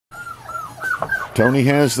Tony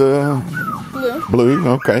has the blue.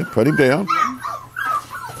 Okay, put him down.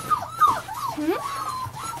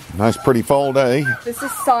 Nice, pretty fall day. This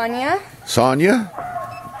is Sonia. Sonia.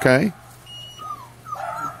 Okay.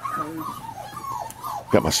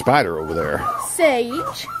 Got my spider over there.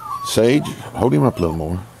 Sage. Sage. Hold him up a little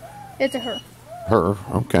more. It's a her. Her.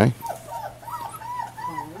 Okay.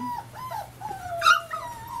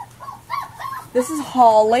 This is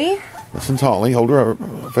Holly. This is Holly. Hold her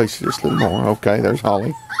face just a little more. Okay, there's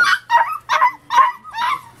Holly.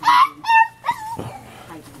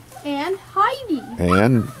 And Heidi.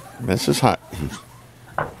 And Mrs. Heidi.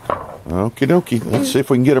 Okie dokie. Let's see if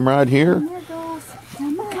we can get him right here. Here goes.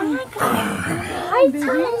 Come on. Hi,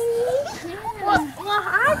 Tony.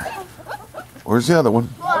 Where's the other one?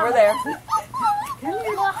 Over there.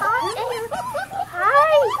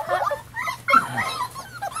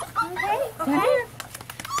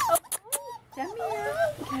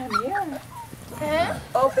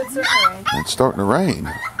 Oh, it's a rain. It's starting to rain.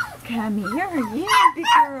 Come here, yeah, big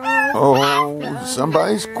girl. Oh,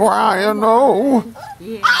 somebody's crying. Oh.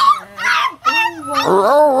 Yeah.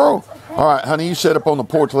 Oh. All right, honey, you sit up on the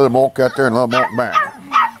porch, let them walk out there and let them walk back.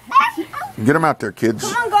 Get them out there, kids.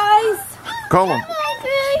 Come on, guys. Call them.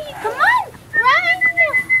 Come on,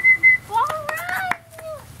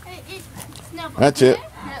 run. That's it.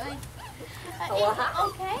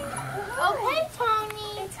 Okay,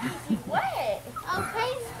 Tony. It's wet.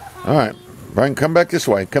 Okay. All right, Brian, come back this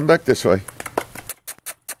way. Come back this way.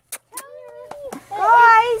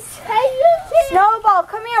 Guys. Hey, you two. Snowball,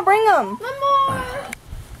 come here, bring them. One more.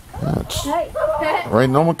 That's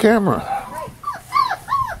raining on my camera.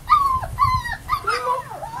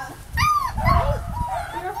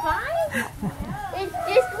 You're fine?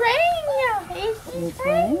 It's raining. It's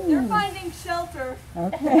raining. They're finding shelter.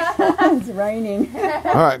 Okay, it's raining.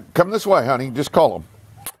 All right, come this way, honey. Just call them.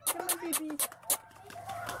 Come on, baby.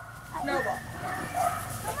 Snowball.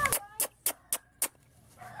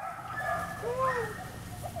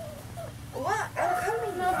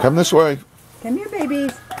 Come this way. Come here,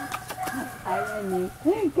 babies. Hi, Amy.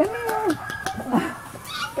 Come here.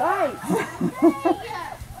 Guys.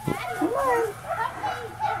 Come on.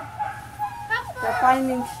 They're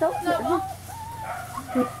finding shelter.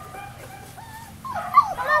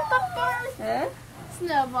 Huh?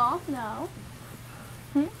 Snowball, no.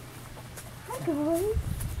 Hi, guys.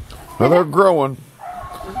 Well, they're growing.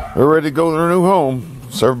 They're ready to go to their new home,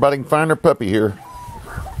 so everybody can find their puppy here.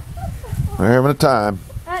 They're having a time.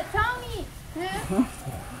 Tony.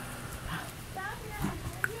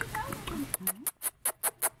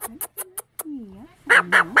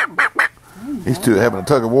 These two are having a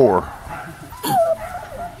tug of war.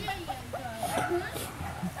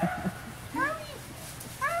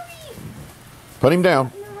 Put him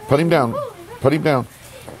down. Put him down. Put him down.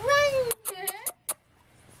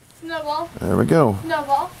 Snowball. There we go.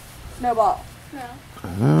 Snowball. Snowball.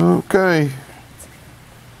 No. Okay.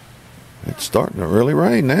 It's starting to really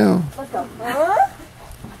rain now. Let's go. Huh?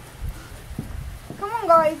 Come on,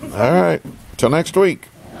 guys. All right. Till next week.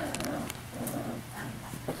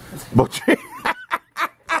 But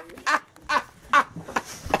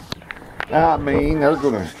I mean, they're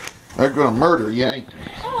gonna murder you, ain't they?